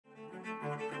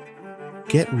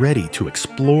Get ready to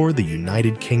explore the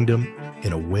United Kingdom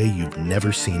in a way you've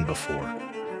never seen before.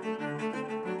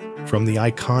 From the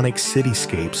iconic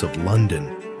cityscapes of London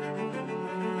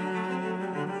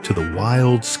to the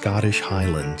wild Scottish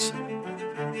Highlands,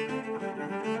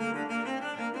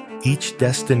 each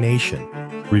destination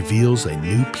reveals a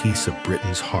new piece of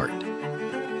Britain's heart,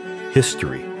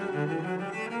 history,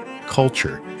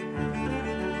 culture,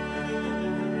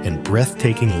 and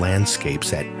breathtaking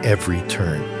landscapes at every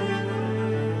turn.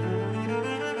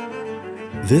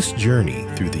 This journey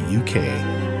through the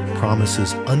UK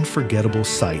promises unforgettable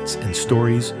sights and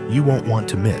stories you won't want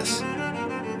to miss.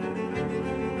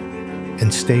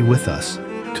 And stay with us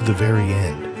to the very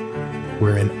end,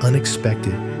 where an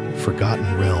unexpected, forgotten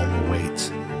realm awaits.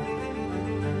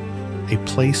 A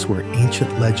place where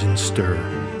ancient legends stir,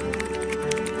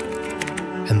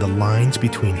 and the lines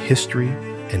between history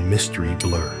and mystery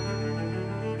blur.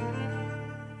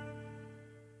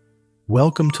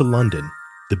 Welcome to London,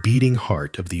 the beating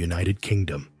heart of the United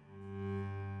Kingdom.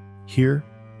 Here,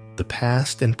 the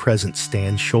past and present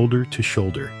stand shoulder to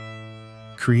shoulder,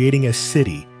 creating a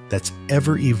city that's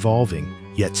ever evolving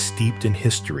yet steeped in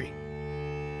history.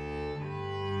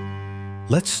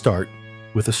 Let's start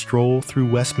with a stroll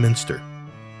through Westminster.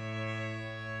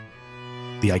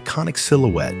 The iconic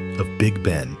silhouette of Big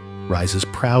Ben rises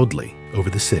proudly over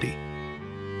the city,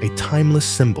 a timeless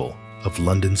symbol of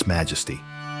London's majesty.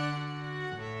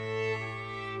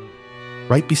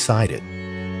 Right beside it,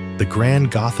 the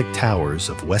grand Gothic towers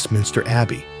of Westminster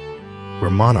Abbey, where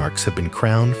monarchs have been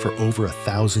crowned for over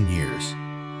 1,000 years,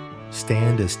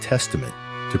 stand as testament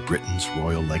to Britain's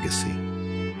royal legacy.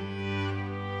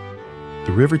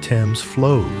 The River Thames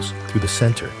flows through the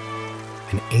center,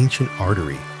 an ancient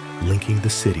artery linking the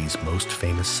city's most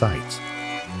famous sites.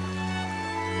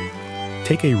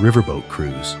 Take a riverboat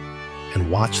cruise and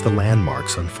watch the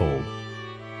landmarks unfold.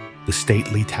 The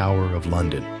stately Tower of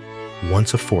London,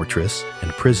 once a fortress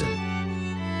and prison,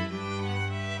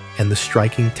 and the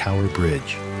striking Tower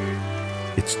Bridge,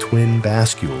 its twin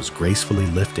bascules gracefully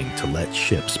lifting to let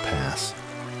ships pass.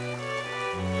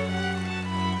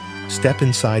 Step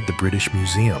inside the British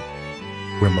Museum,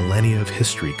 where millennia of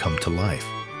history come to life.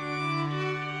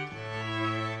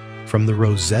 From the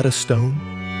Rosetta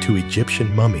Stone to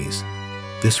Egyptian mummies,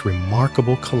 this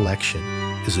remarkable collection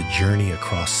is a journey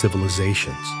across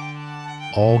civilizations,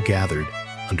 all gathered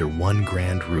under one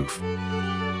grand roof.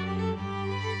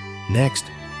 Next,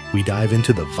 we dive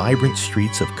into the vibrant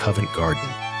streets of Covent Garden.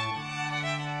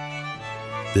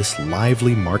 This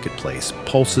lively marketplace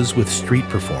pulses with street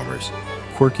performers,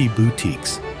 quirky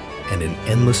boutiques, and an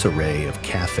endless array of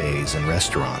cafes and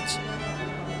restaurants.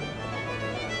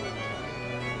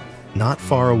 Not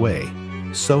far away,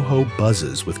 Soho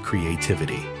buzzes with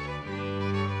creativity.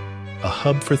 A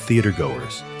hub for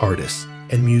theatergoers, artists,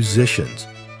 and musicians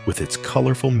with its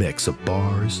colorful mix of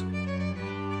bars,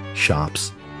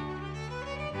 shops,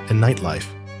 and nightlife.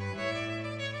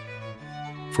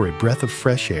 For a breath of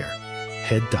fresh air,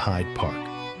 head to Hyde Park.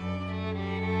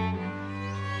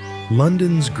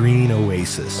 London's green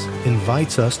oasis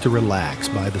invites us to relax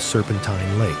by the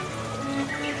Serpentine Lake.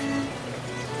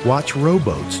 Watch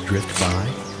rowboats drift by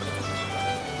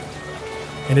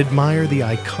and admire the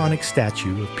iconic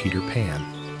statue of Peter Pan.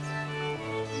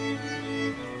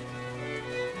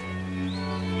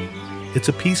 It's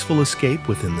a peaceful escape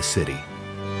within the city,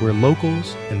 where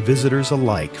locals and visitors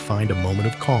alike find a moment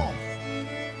of calm.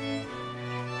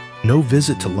 No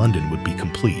visit to London would be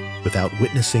complete without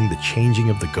witnessing the changing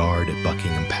of the guard at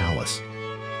Buckingham Palace.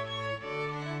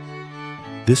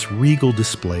 This regal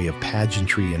display of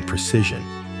pageantry and precision,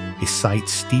 a sight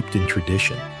steeped in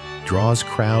tradition, draws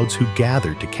crowds who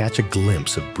gather to catch a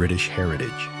glimpse of British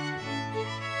heritage.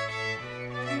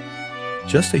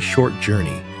 Just a short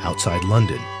journey outside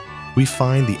London, we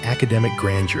find the academic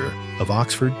grandeur of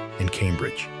Oxford and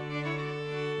Cambridge.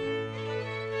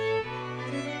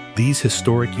 These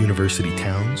historic university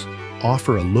towns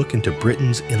offer a look into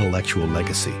Britain's intellectual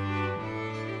legacy.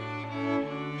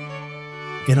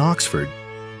 In Oxford,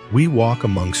 we walk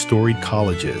among storied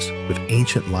colleges with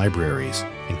ancient libraries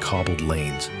and cobbled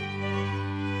lanes.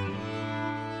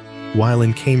 While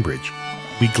in Cambridge,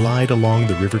 we glide along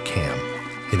the River Cam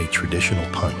in a traditional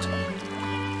punt,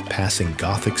 passing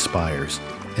Gothic spires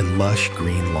and lush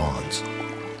green lawns.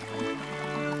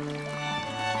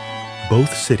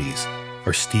 Both cities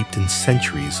are steeped in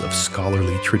centuries of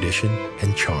scholarly tradition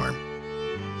and charm.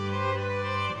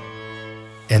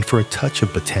 And for a touch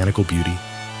of botanical beauty,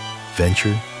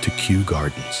 venture to Kew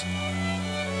Gardens.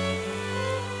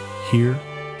 Here,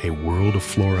 a world of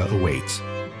flora awaits.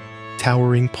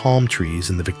 Towering palm trees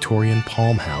in the Victorian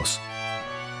Palm House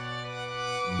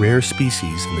rare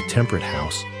species in the temperate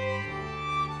house,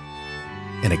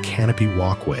 and a canopy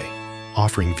walkway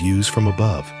offering views from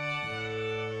above.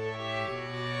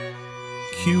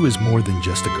 Kew is more than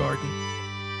just a garden.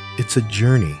 It's a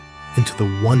journey into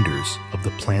the wonders of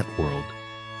the plant world.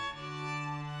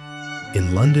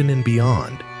 In London and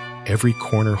beyond, every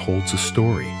corner holds a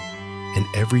story, and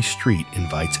every street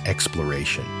invites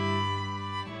exploration.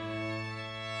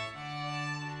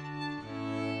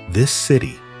 This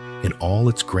city, in all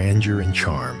its grandeur and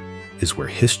charm, is where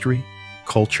history,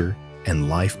 culture, and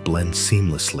life blend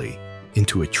seamlessly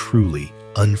into a truly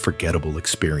unforgettable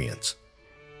experience.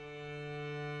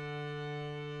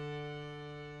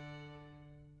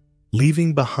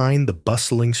 Leaving behind the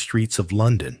bustling streets of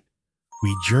London,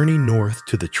 we journey north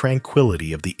to the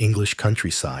tranquility of the English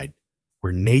countryside,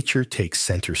 where nature takes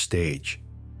center stage.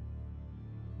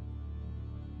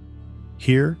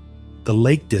 Here, the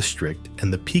Lake District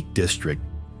and the Peak District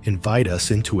invite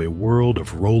us into a world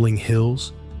of rolling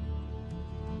hills,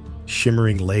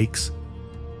 shimmering lakes,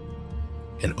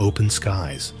 and open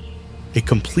skies, a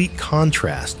complete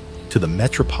contrast to the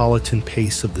metropolitan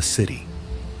pace of the city.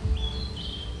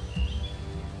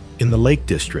 In the Lake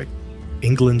District,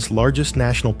 England's largest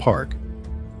national park,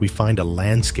 we find a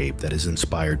landscape that has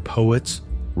inspired poets,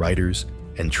 writers,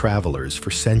 and travelers for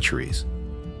centuries.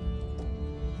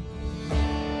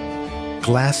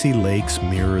 Glassy lakes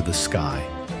mirror the sky,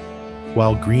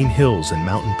 while green hills and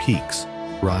mountain peaks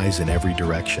rise in every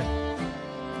direction.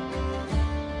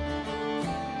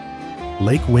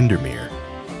 Lake Windermere,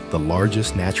 the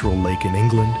largest natural lake in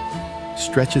England,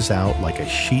 stretches out like a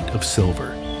sheet of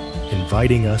silver,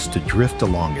 inviting us to drift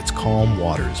along its calm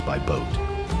waters by boat.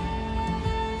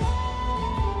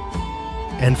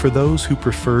 And for those who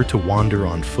prefer to wander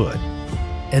on foot,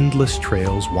 endless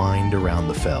trails wind around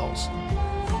the fells,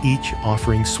 each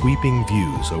offering sweeping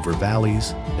views over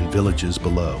valleys and villages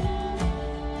below.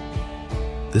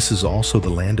 This is also the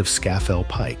land of Scafell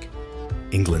Pike,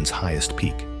 England's highest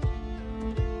peak.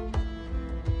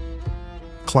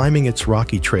 Climbing its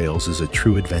rocky trails is a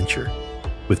true adventure,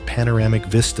 with panoramic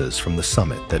vistas from the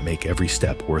summit that make every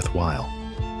step worthwhile.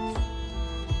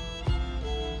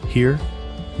 Here,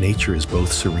 nature is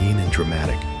both serene and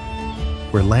dramatic,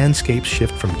 where landscapes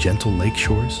shift from gentle lake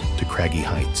shores to craggy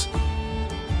heights.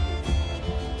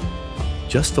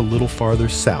 Just a little farther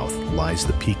south lies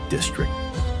the Peak District,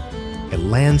 a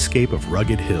landscape of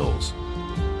rugged hills,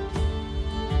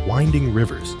 winding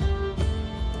rivers,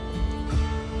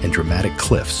 and dramatic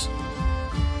cliffs.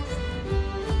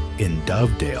 In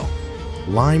Dovedale,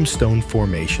 limestone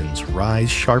formations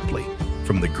rise sharply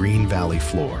from the green valley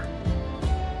floor.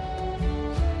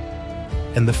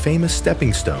 And the famous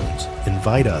stepping stones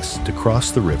invite us to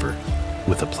cross the river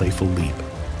with a playful leap.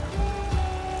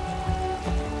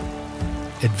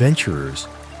 Adventurers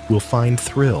will find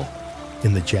thrill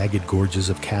in the jagged gorges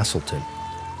of Castleton,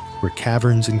 where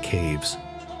caverns and caves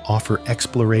offer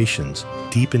explorations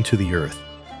deep into the earth,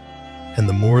 and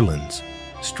the moorlands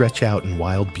stretch out in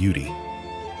wild beauty.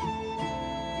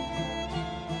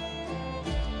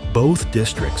 Both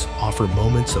districts offer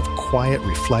moments of quiet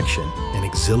reflection and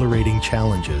exhilarating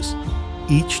challenges,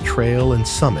 each trail and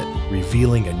summit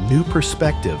revealing a new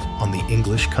perspective on the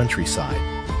English countryside.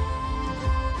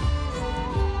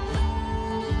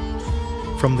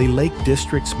 From the Lake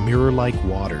District's mirror-like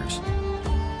waters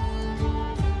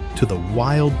to the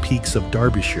wild peaks of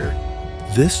Derbyshire,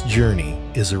 this journey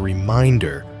is a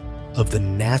reminder of the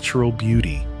natural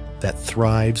beauty that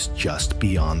thrives just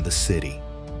beyond the city.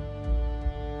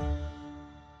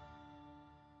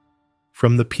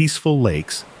 From the peaceful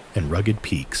lakes and rugged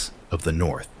peaks of the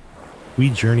north,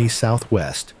 we journey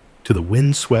southwest to the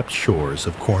windswept shores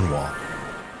of Cornwall,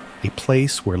 a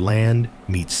place where land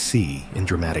meets sea in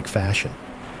dramatic fashion.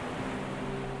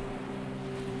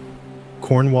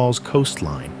 Cornwall's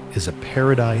coastline is a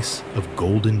paradise of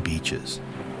golden beaches,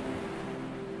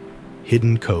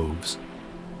 hidden coves,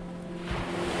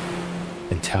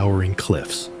 and towering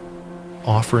cliffs,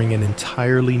 offering an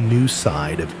entirely new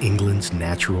side of England's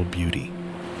natural beauty.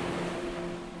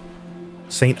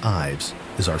 St. Ives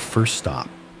is our first stop,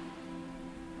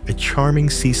 a charming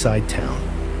seaside town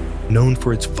known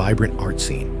for its vibrant art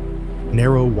scene,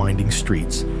 narrow winding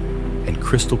streets, and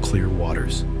crystal-clear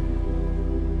waters.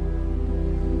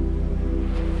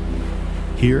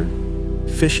 Here,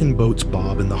 fishing boats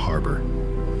bob in the harbor,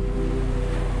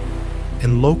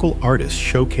 and local artists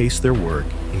showcase their work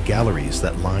in galleries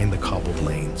that line the cobbled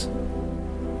lanes.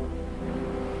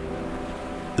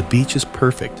 The beach is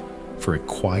perfect for a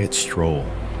quiet stroll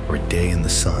or a day in the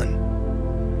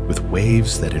sun, with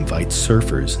waves that invite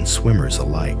surfers and swimmers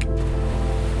alike.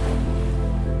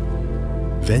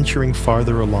 Venturing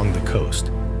farther along the coast,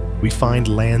 we find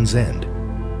Land's End,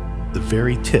 the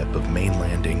very tip of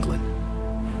mainland England.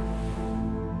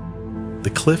 The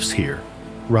cliffs here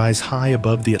rise high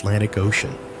above the Atlantic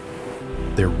Ocean,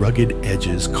 their rugged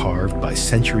edges carved by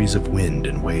centuries of wind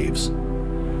and waves.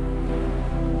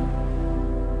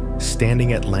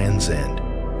 Standing at Land's End,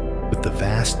 with the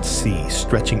vast sea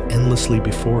stretching endlessly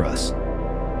before us,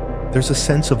 there's a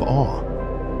sense of awe,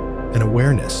 an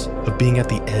awareness of being at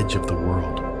the edge of the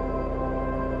world.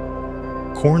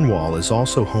 Cornwall is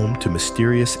also home to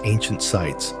mysterious ancient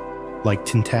sites like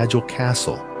Tintagel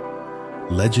Castle,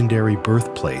 legendary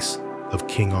birthplace of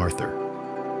King Arthur.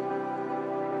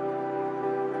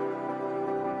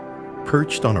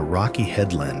 Perched on a rocky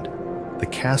headland, the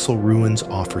castle ruins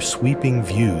offer sweeping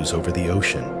views over the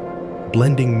ocean,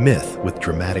 blending myth with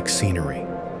dramatic scenery.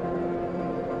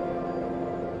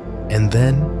 And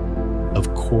then,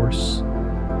 of course,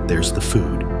 there's the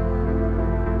food.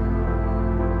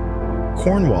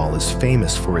 Cornwall is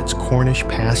famous for its Cornish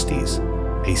pasties,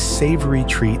 a savory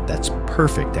treat that's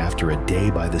perfect after a day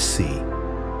by the sea.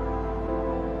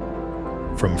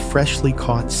 From freshly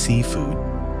caught seafood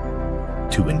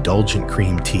to indulgent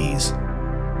cream teas,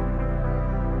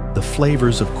 the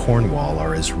flavors of Cornwall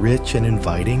are as rich and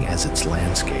inviting as its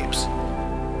landscapes.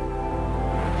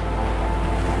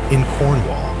 In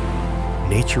Cornwall,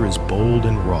 nature is bold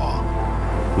and raw,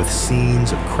 with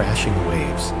scenes of crashing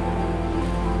waves,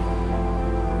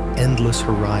 endless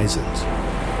horizons,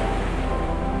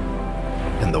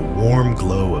 and the warm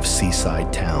glow of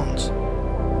seaside towns.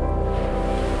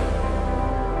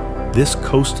 This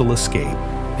coastal escape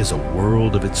is a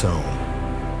world of its own,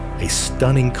 a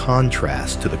stunning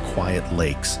contrast to the quiet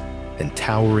lakes and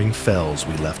towering fells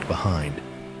we left behind.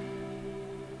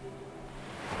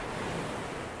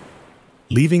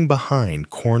 Leaving behind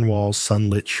Cornwall's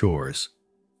sunlit shores,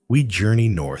 we journey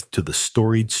north to the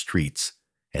storied streets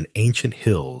and ancient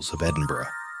hills of Edinburgh,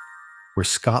 where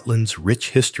Scotland's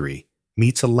rich history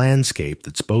meets a landscape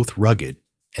that's both rugged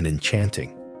and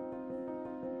enchanting.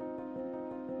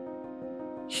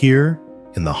 Here,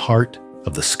 in the heart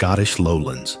of the Scottish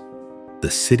lowlands, the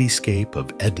cityscape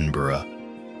of Edinburgh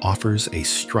offers a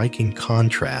striking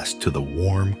contrast to the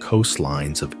warm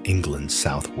coastlines of England's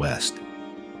southwest.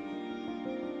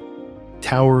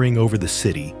 Towering over the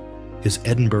city is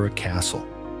Edinburgh Castle,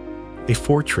 a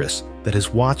fortress that has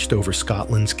watched over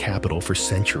Scotland's capital for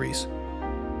centuries.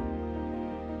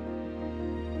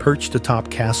 Perched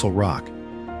atop Castle Rock,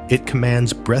 it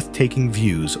commands breathtaking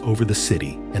views over the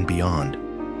city and beyond.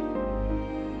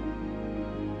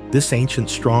 This ancient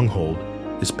stronghold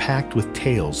is packed with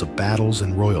tales of battles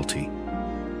and royalty.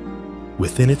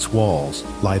 Within its walls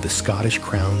lie the Scottish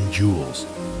crown jewels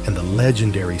and the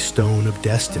legendary Stone of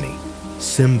Destiny,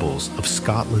 symbols of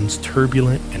Scotland's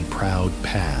turbulent and proud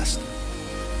past.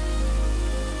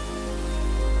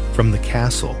 From the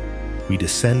castle, we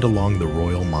descend along the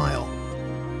Royal Mile,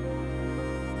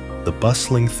 the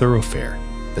bustling thoroughfare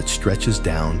that stretches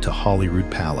down to Holyrood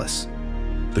Palace,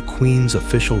 the Queen's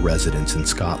official residence in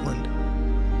Scotland.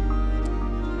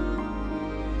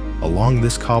 Along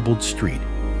this cobbled street,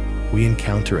 we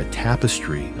encounter a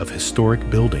tapestry of historic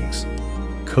buildings,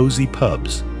 cozy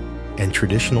pubs, and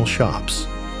traditional shops,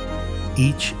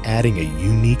 each adding a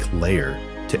unique layer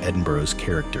to Edinburgh's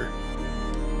character.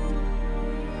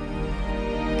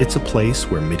 It's a place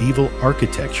where medieval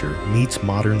architecture meets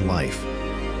modern life,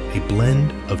 a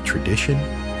blend of tradition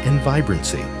and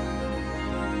vibrancy.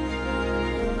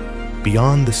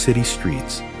 Beyond the city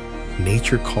streets,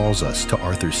 nature calls us to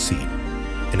Arthur's Seat,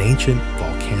 an ancient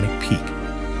volcanic peak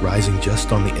rising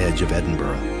just on the edge of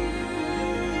Edinburgh.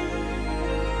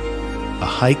 A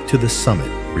hike to the summit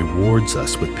rewards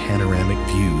us with panoramic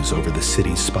views over the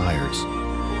city's spires,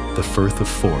 the Firth of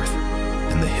Forth,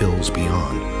 and the hills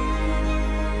beyond.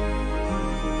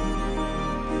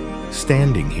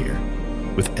 Standing here,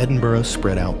 with Edinburgh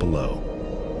spread out below,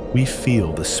 we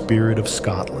feel the spirit of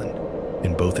Scotland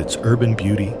in both its urban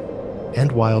beauty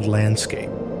and wild landscape.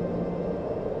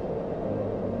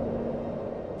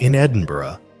 In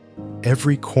Edinburgh,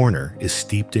 every corner is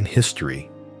steeped in history,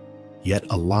 yet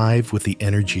alive with the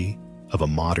energy of a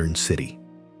modern city.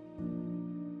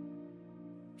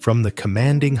 From the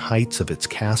commanding heights of its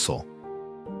castle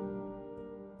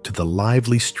to the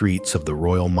lively streets of the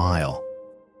Royal Mile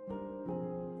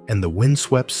and the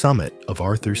windswept summit of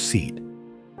Arthur's Seat,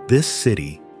 this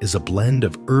city is a blend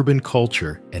of urban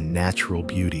culture and natural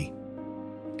beauty,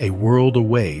 a world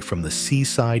away from the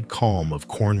seaside calm of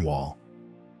Cornwall.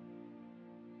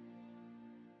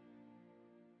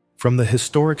 From the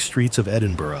historic streets of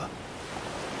Edinburgh,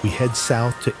 we head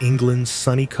south to England's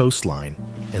sunny coastline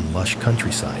and lush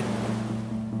countryside.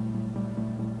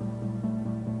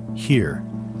 Here,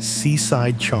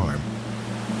 seaside charm,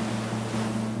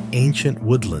 ancient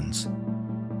woodlands,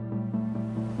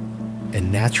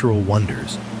 and natural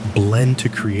wonders blend to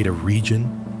create a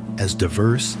region as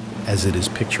diverse as it is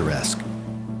picturesque.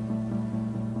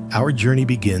 Our journey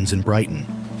begins in Brighton,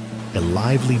 a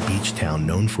lively beach town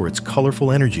known for its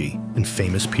colorful energy and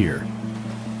famous pier.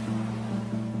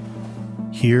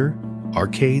 Here,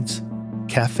 arcades,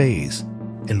 cafes,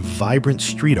 and vibrant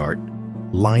street art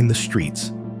line the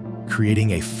streets,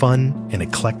 creating a fun and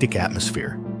eclectic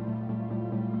atmosphere.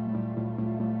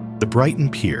 The Brighton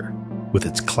Pier, with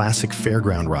its classic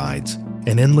fairground rides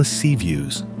and endless sea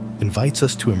views, invites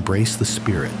us to embrace the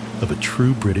spirit of a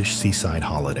true British seaside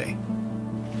holiday.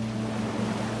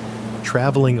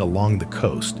 Traveling along the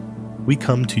coast, we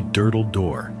come to Durdle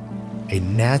Door, a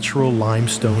natural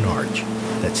limestone arch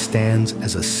that stands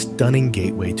as a stunning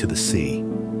gateway to the sea.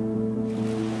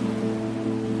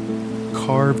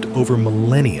 Carved over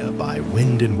millennia by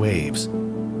wind and waves,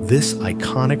 this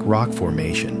iconic rock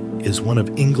formation is one of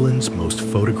England's most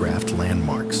photographed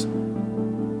landmarks.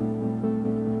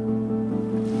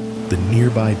 The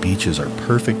nearby beaches are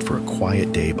perfect for a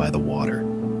quiet day by the water,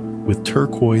 with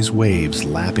turquoise waves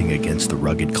lapping against the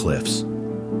rugged cliffs.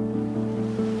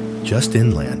 Just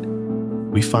inland,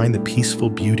 we find the peaceful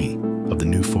beauty of the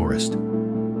New Forest.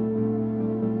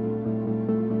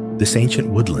 This ancient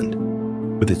woodland,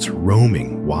 with its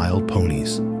roaming wild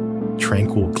ponies,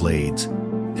 tranquil glades,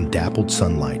 and dappled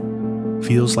sunlight,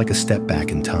 feels like a step back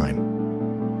in time.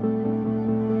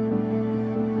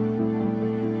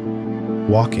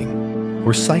 Walking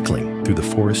or cycling through the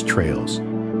forest trails,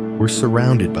 we're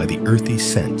surrounded by the earthy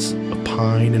scents of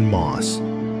pine and moss,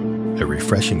 a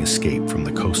refreshing escape from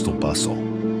the coastal bustle.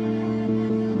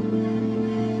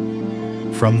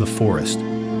 From the forest,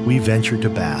 we venture to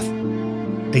Bath,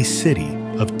 a city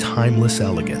of timeless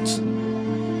elegance.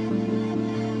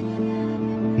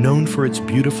 Known for its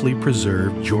beautifully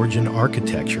preserved Georgian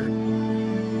architecture,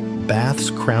 Bath's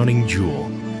crowning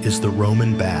jewel is the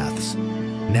Roman Baths,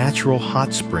 natural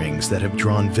hot springs that have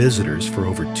drawn visitors for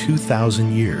over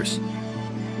 2,000 years.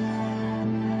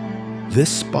 This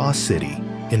spa city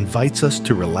invites us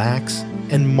to relax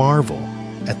and marvel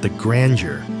at the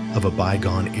grandeur of a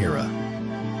bygone era,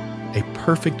 a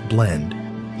perfect blend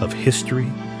of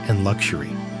history and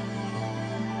luxury.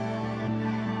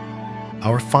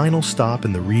 Our final stop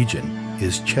in the region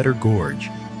is Cheddar Gorge,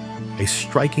 a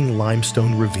striking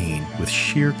limestone ravine with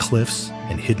sheer cliffs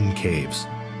and hidden caves.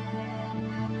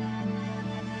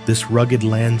 This rugged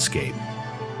landscape,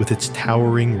 with its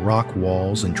towering rock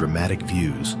walls and dramatic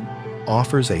views,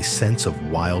 offers a sense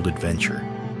of wild adventure.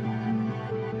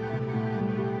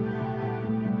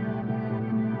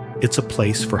 It's a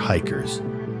place for hikers,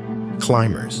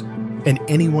 climbers, and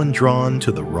anyone drawn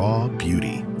to the raw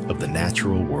beauty of the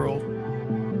natural world.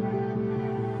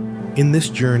 In this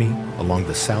journey along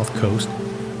the south coast,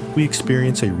 we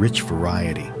experience a rich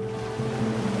variety,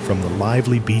 from the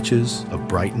lively beaches of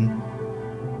Brighton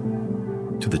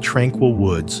to the tranquil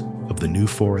woods of the New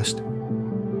Forest,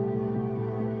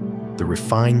 the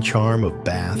refined charm of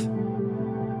Bath,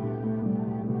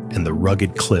 and the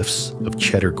rugged cliffs of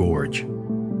Cheddar Gorge.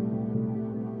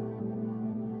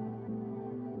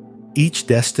 Each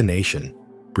destination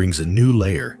brings a new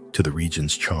layer to the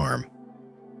region's charm,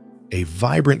 a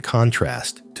vibrant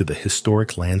contrast to the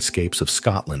historic landscapes of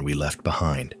Scotland we left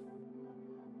behind.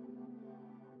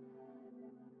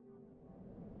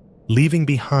 Leaving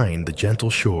behind the gentle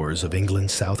shores of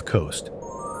England's south coast,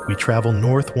 we travel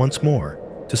north once more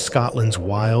to Scotland's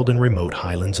wild and remote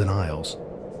Highlands and Isles.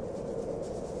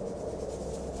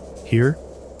 Here,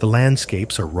 the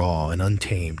landscapes are raw and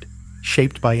untamed,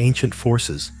 shaped by ancient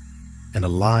forces, and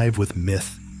alive with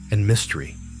myth and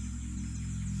mystery.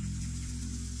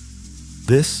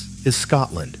 This is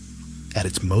Scotland at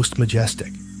its most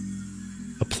majestic,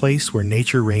 a place where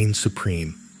nature reigns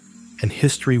supreme and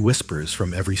history whispers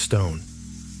from every stone.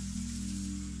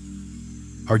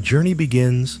 Our journey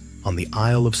begins on the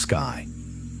Isle of Skye,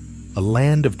 a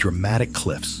land of dramatic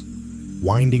cliffs,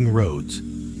 winding roads,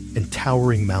 and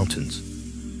towering mountains.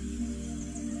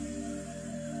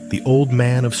 The Old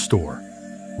Man of Storr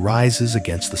rises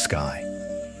against the sky,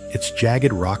 its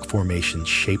jagged rock formations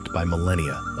shaped by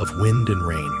millennia of wind and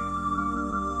rain.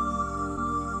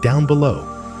 Down below,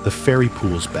 the fairy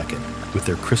pools beckon with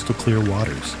their crystal-clear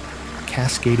waters,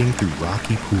 cascading through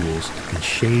rocky pools in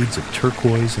shades of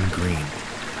turquoise and green.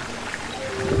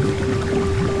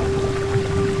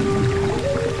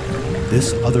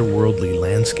 This otherworldly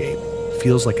landscape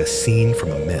feels like a scene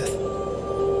from a myth,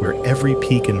 where every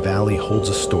peak and valley holds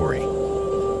a story.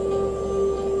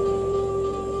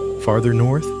 Farther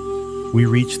north, we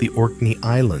reach the Orkney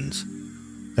Islands,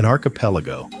 an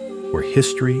archipelago where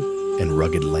history and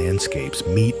rugged landscapes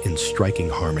meet in striking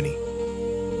harmony.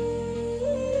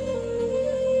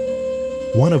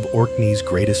 One of Orkney's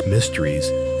greatest mysteries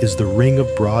is the Ring of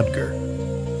Brodgar,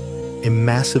 a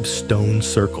massive stone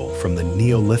circle from the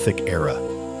Neolithic era,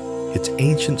 its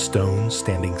ancient stones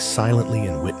standing silently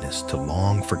in witness to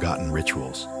long-forgotten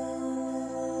rituals.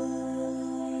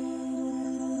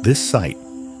 This site,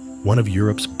 one of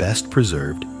Europe's best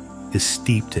preserved, is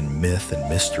steeped in myth and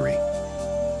mystery.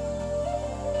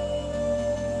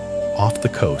 Off the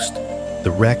coast,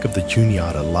 the wreck of the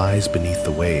Juniata lies beneath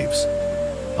the waves,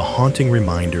 a haunting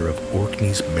reminder of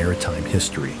Orkney's maritime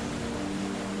history.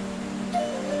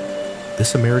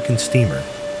 This American steamer,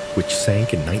 which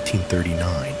sank in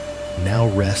 1939, now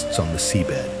rests on the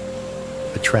seabed,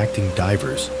 attracting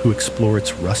divers who explore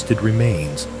its rusted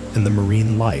remains and the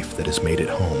marine life that has made it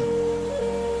home.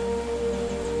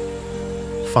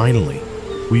 Finally,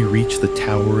 we reach the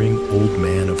towering Old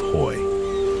Man of Hoy,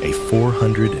 a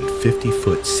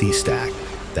 450-foot sea stack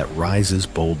that rises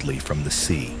boldly from the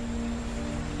sea.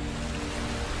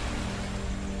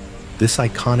 This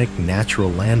iconic natural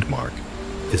landmark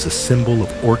is a symbol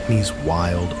of Orkney's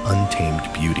wild,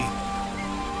 untamed beauty,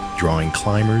 drawing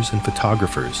climbers and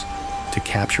photographers to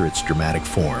capture its dramatic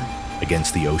form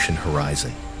against the ocean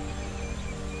horizon.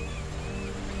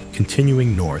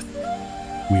 Continuing north,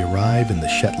 we arrive in the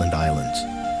Shetland Islands,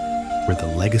 where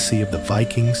the legacy of the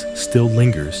Vikings still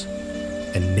lingers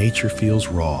and nature feels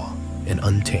raw and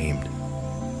untamed.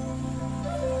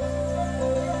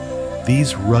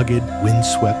 These rugged,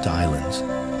 windswept islands,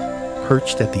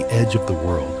 perched at the edge of the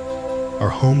world, are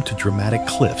home to dramatic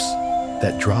cliffs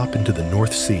that drop into the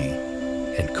North Sea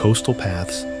and coastal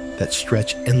paths that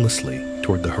stretch endlessly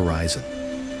toward the horizon.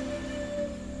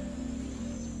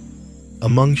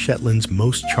 Among Shetland's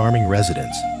most charming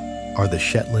residents are the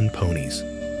Shetland ponies,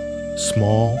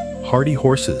 small, hardy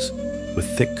horses with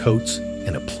thick coats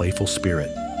and a playful spirit.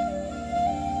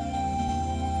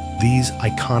 These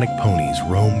iconic ponies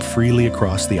roam freely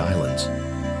across the islands,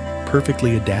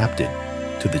 perfectly adapted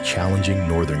to the challenging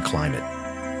northern climate.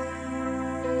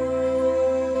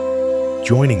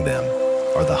 Joining them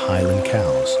are the Highland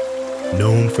cows,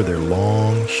 known for their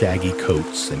long, shaggy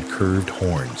coats and curved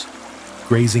horns,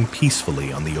 grazing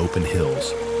peacefully on the open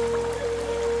hills.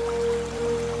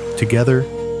 Together,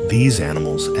 these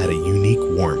animals add a unique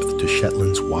warmth to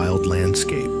Shetland's wild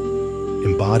landscape,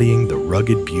 embodying the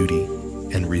rugged beauty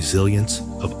and resilience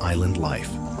of island life.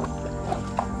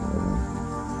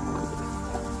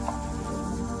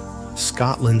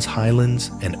 Scotland's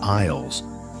Highlands and Isles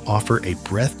offer a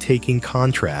breathtaking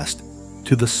contrast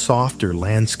to the softer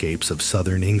landscapes of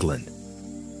southern England.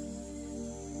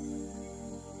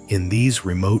 In these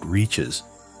remote reaches,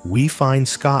 we find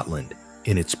Scotland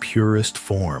in its purest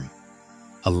form,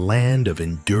 a land of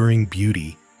enduring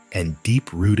beauty and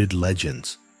deep-rooted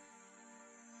legends.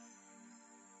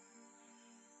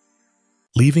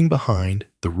 Leaving behind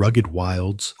the rugged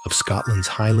wilds of Scotland's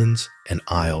Highlands and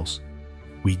Isles,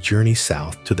 we journey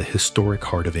south to the historic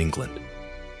heart of England.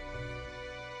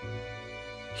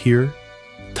 Here,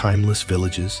 timeless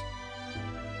villages,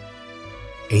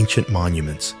 ancient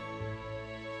monuments,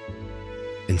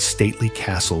 and stately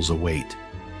castles await,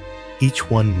 each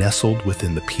one nestled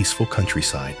within the peaceful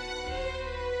countryside.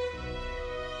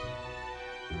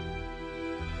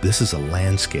 This is a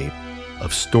landscape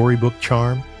of storybook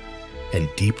charm and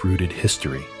deep-rooted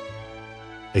history,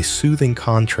 a soothing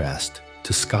contrast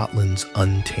to Scotland's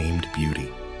untamed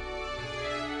beauty.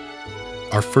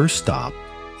 Our first stop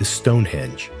is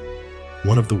Stonehenge,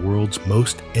 one of the world's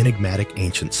most enigmatic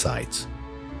ancient sites.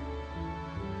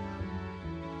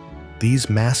 These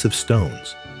massive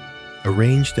stones,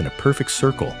 arranged in a perfect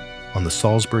circle on the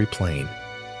Salisbury Plain,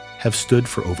 have stood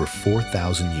for over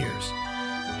 4,000 years.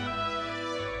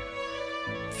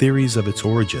 Theories of its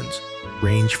origins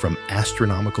range from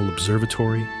astronomical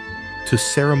observatory to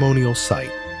ceremonial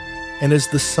site, and as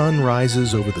the sun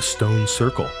rises over the stone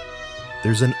circle,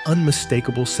 there's an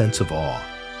unmistakable sense of awe,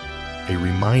 a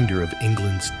reminder of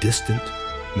England's distant,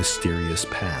 mysterious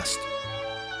past.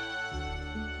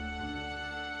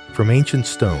 From ancient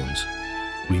stones,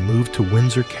 we move to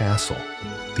Windsor Castle,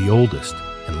 the oldest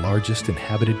and largest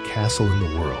inhabited castle in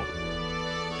the world,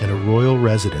 and a royal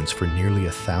residence for nearly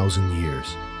 1,000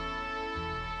 years.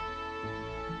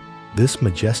 This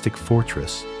majestic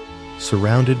fortress,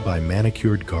 surrounded by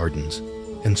manicured gardens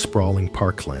and sprawling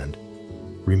parkland,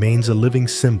 remains a living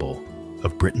symbol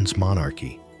of Britain's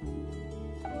monarchy.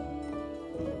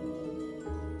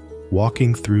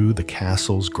 Walking through the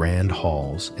castle's grand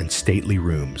halls and stately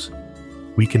rooms,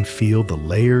 we can feel the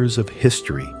layers of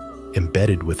history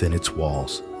embedded within its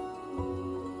walls.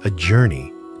 A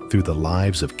journey through the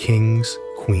lives of kings,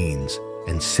 queens,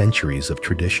 and centuries of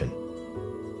tradition.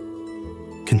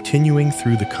 Continuing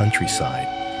through the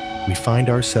countryside, we find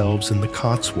ourselves in the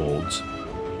Cotswolds,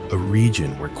 a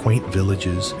region where quaint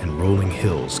villages and rolling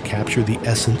hills capture the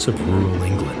essence of rural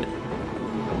England.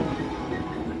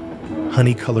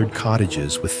 Honey-colored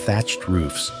cottages with thatched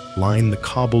roofs line the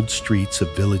cobbled streets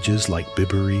of villages like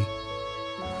Bibury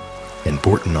and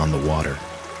Bourton-on-the-Water.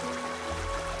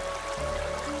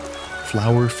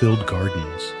 Flower-filled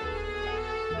gardens,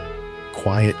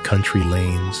 quiet country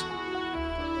lanes,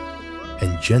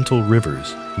 and gentle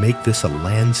rivers make this a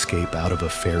landscape out of a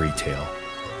fairy tale,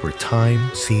 where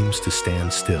time seems to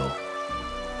stand still.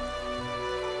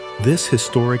 This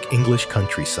historic English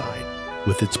countryside,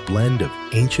 with its blend of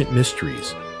ancient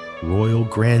mysteries, royal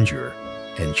grandeur,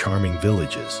 and charming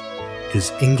villages,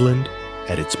 is England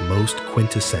at its most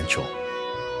quintessential.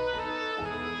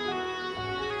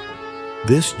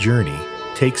 This journey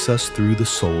takes us through the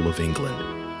soul of England,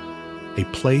 a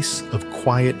place of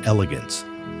quiet elegance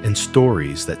and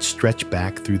stories that stretch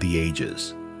back through the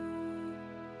ages.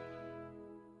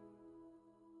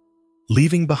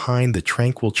 Leaving behind the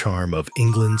tranquil charm of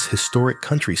England's historic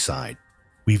countryside,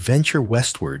 we venture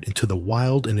westward into the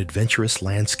wild and adventurous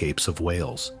landscapes of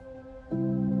Wales.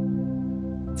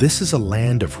 This is a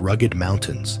land of rugged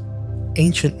mountains,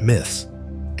 ancient myths,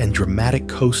 and dramatic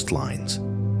coastlines,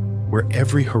 where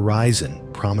every horizon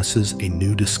promises a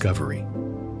new discovery.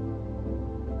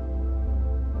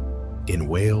 In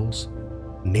Wales,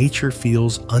 nature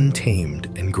feels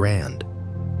untamed and grand,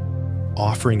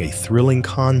 offering a thrilling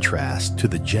contrast to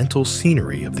the gentle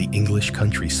scenery of the English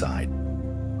countryside.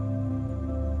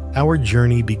 Our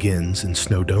journey begins in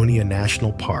Snowdonia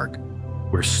National Park,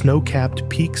 where snow-capped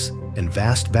peaks and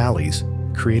vast valleys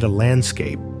create a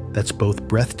landscape that's both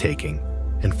breathtaking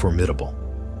and formidable.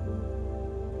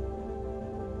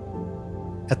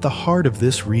 At the heart of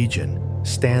this region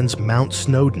stands Mount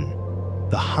Snowdon,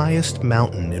 the highest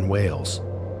mountain in Wales.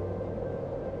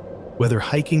 Whether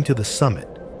hiking to the summit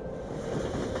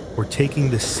or taking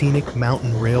the scenic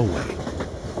mountain railway,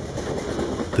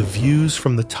 the views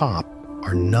from the top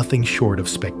are nothing short of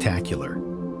spectacular.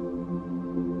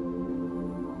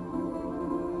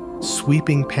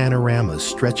 Sweeping panoramas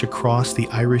stretch across the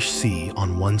Irish Sea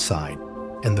on one side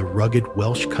and the rugged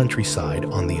Welsh countryside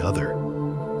on the other,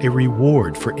 a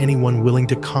reward for anyone willing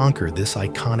to conquer this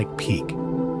iconic peak.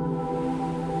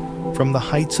 From the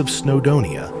heights of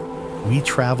Snowdonia, we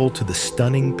travel to the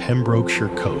stunning Pembrokeshire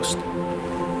coast,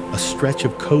 a stretch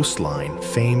of coastline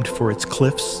famed for its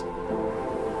cliffs,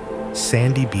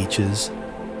 sandy beaches,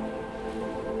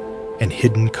 and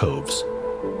hidden coves.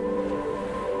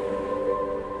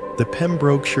 The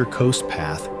Pembrokeshire coast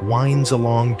path winds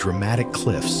along dramatic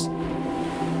cliffs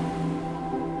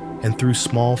and through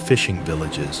small fishing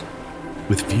villages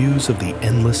with views of the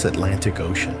endless Atlantic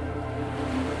Ocean.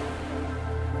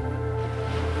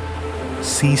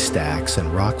 Sea stacks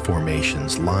and rock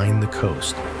formations line the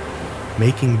coast,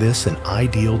 making this an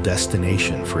ideal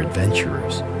destination for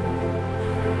adventurers,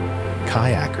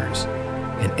 kayakers,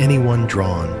 and anyone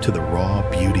drawn to the raw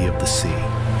beauty of the sea.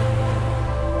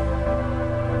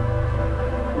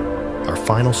 Our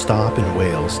final stop in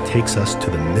Wales takes us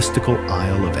to the mystical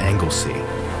Isle of Anglesey,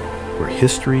 where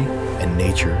history and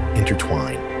nature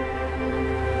intertwine.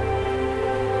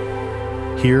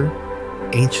 Here,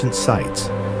 ancient sites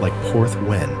like Porth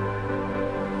Wen,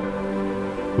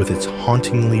 with its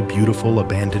hauntingly beautiful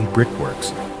abandoned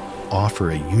brickworks,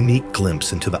 offer a unique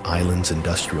glimpse into the island's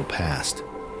industrial past.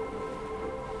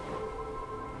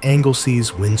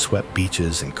 Anglesey's windswept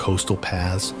beaches and coastal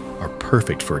paths are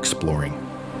perfect for exploring,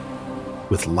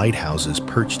 with lighthouses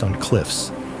perched on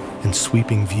cliffs and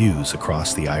sweeping views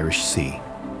across the Irish Sea.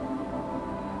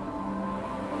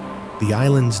 The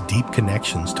island's deep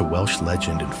connections to Welsh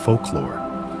legend and folklore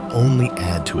only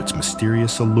add to its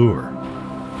mysterious allure,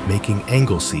 making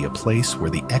Anglesey a place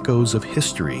where the echoes of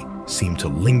history seem to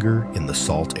linger in the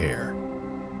salt air.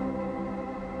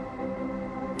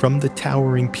 From the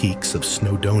towering peaks of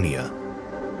Snowdonia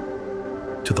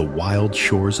to the wild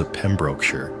shores of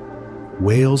Pembrokeshire,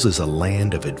 Wales is a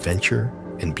land of adventure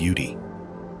and beauty,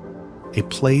 a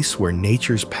place where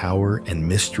nature's power and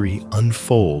mystery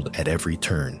unfold at every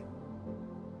turn.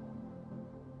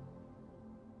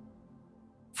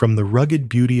 From the rugged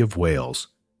beauty of Wales,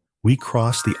 we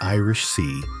cross the Irish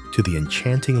Sea to the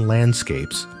enchanting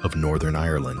landscapes of Northern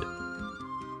Ireland.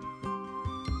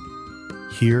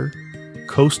 Here,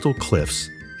 coastal cliffs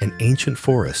and ancient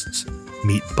forests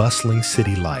meet bustling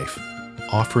city life,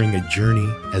 offering a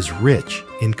journey as rich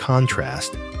in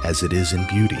contrast as it is in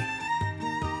beauty.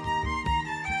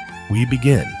 We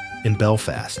begin in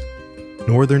Belfast,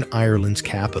 Northern Ireland's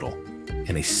capital,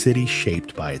 and a city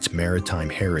shaped by its maritime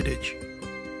heritage.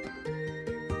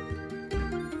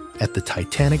 At the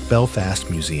titanic Belfast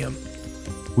Museum,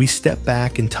 we step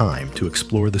back in time to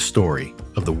explore the story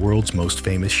of the world's most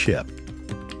famous ship,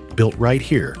 built right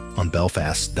here on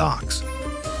Belfast's docks.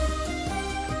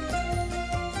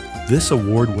 This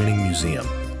award-winning museum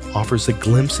offers a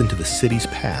glimpse into the city's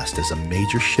past as a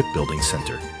major shipbuilding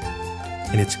center,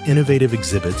 and its innovative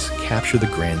exhibits capture the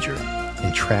grandeur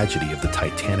and tragedy of the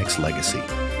Titanic's legacy.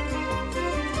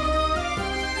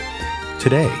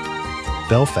 Today,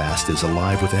 Belfast is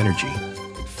alive with energy,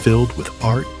 filled with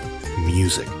art,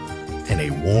 music, and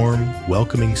a warm,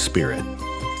 welcoming spirit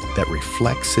that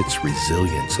reflects its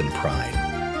resilience and pride.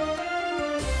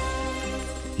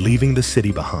 Leaving the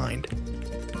city behind,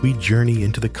 we journey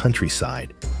into the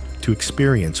countryside to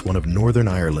experience one of Northern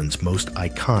Ireland's most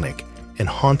iconic and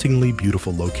hauntingly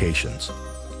beautiful locations,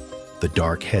 the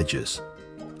Dark Hedges.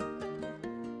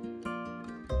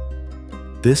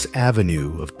 This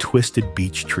avenue of twisted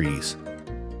beech trees,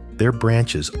 their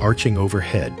branches arching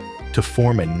overhead to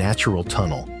form a natural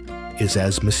tunnel, is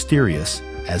as mysterious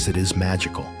as it is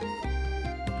magical.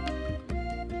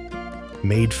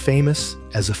 Made famous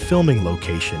as a filming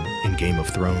location in Game of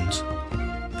Thrones,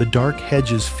 the Dark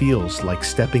Hedges feels like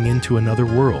stepping into another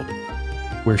world,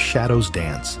 where shadows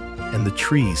dance and the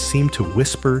trees seem to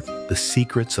whisper the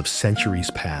secrets of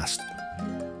centuries past.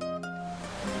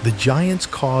 The Giant's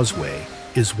Causeway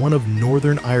is one of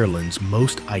Northern Ireland's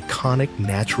most iconic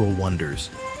natural wonders,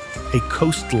 a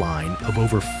coastline of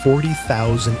over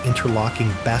 40,000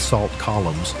 interlocking basalt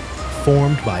columns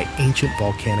formed by ancient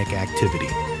volcanic activity.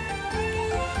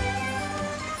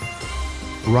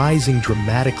 Rising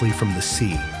dramatically from the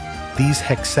sea, these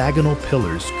hexagonal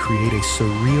pillars create a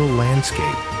surreal landscape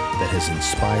that has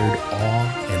inspired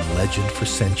awe and legend for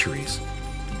centuries.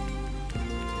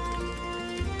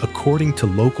 According to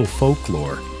local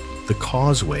folklore, the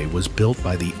causeway was built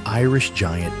by the Irish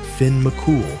giant Finn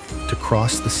McCool to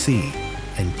cross the sea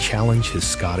and challenge his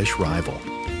Scottish rival.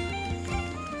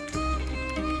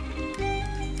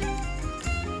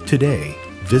 Today,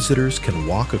 visitors can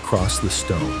walk across the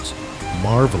stones,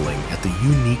 marveling at the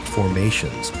unique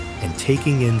formations and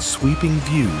taking in sweeping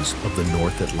views of the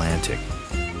North Atlantic.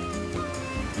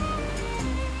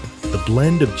 The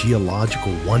blend of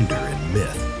geological wonder and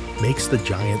myth makes the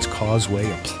Giant's Causeway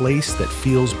a place that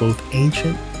feels both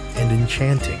ancient and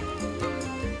enchanting.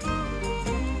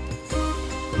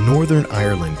 Northern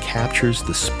Ireland captures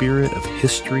the spirit of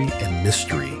history and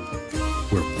mystery,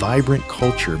 where vibrant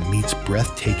culture meets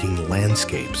breathtaking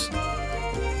landscapes.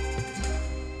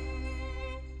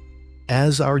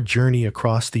 As our journey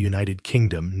across the United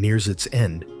Kingdom nears its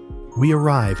end, we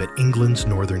arrive at England's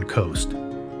northern coast,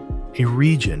 a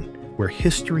region where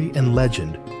history and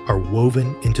legend are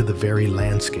woven into the very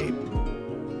landscape.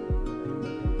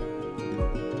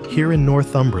 Here in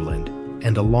Northumberland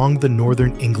and along the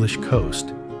northern English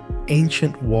coast,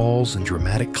 ancient walls and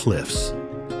dramatic cliffs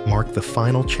mark the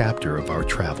final chapter of our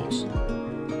travels,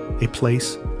 a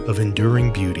place of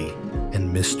enduring beauty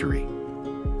and mystery.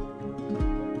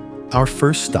 Our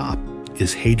first stop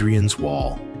is Hadrian's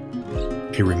Wall,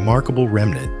 a remarkable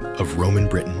remnant of Roman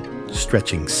Britain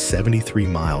stretching 73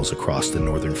 miles across the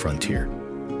northern frontier.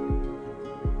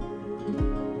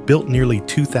 Built nearly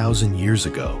 2,000 years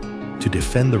ago to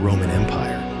defend the Roman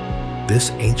Empire,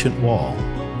 this ancient wall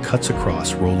cuts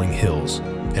across rolling hills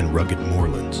and rugged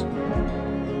moorlands.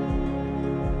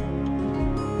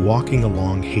 Walking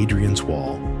along Hadrian's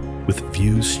Wall, with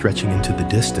views stretching into the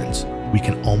distance, we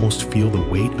can almost feel the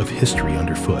weight of history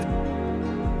underfoot.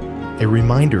 A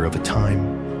reminder of a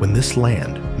time when this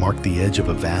land marked the edge of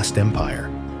a vast empire.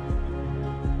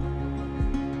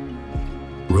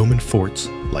 Roman forts,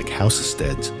 like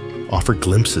housesteads, offer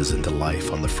glimpses into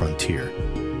life on the frontier,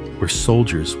 where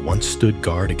soldiers once stood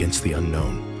guard against the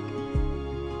unknown.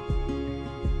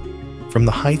 From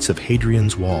the heights of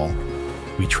Hadrian's Wall,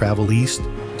 we travel east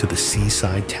to the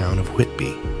seaside town of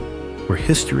Whitby, where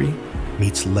history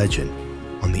meets legend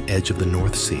on the edge of the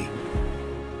North Sea.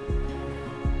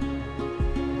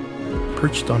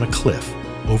 Perched on a cliff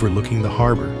overlooking the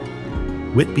harbor,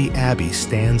 Whitby Abbey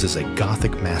stands as a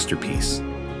Gothic masterpiece,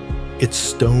 its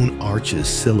stone arches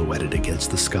silhouetted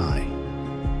against the sky.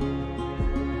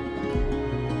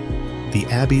 The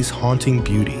Abbey's haunting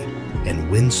beauty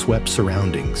and windswept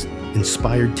surroundings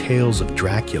inspired tales of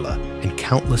Dracula and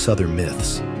countless other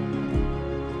myths.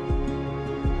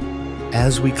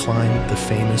 As we climb the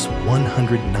famous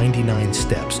 199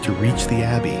 steps to reach the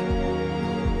Abbey,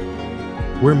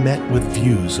 we're met with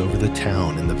views over the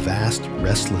town and the vast,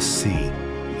 restless sea,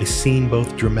 a scene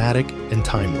both dramatic and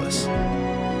timeless.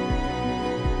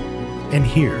 And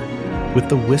here, with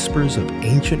the whispers of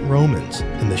ancient Romans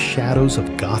and the shadows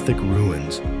of Gothic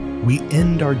ruins, we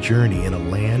end our journey in a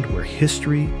land where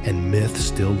history and myth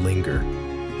still linger,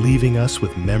 leaving us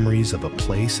with memories of a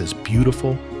place as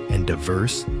beautiful and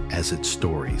diverse as its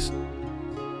stories.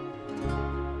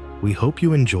 We hope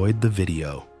you enjoyed the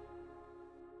video.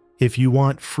 If you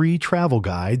want free travel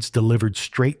guides delivered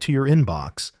straight to your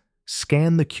inbox,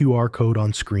 scan the QR code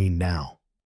on screen now.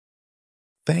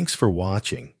 Thanks for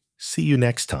watching. See you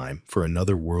next time for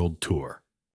another world tour.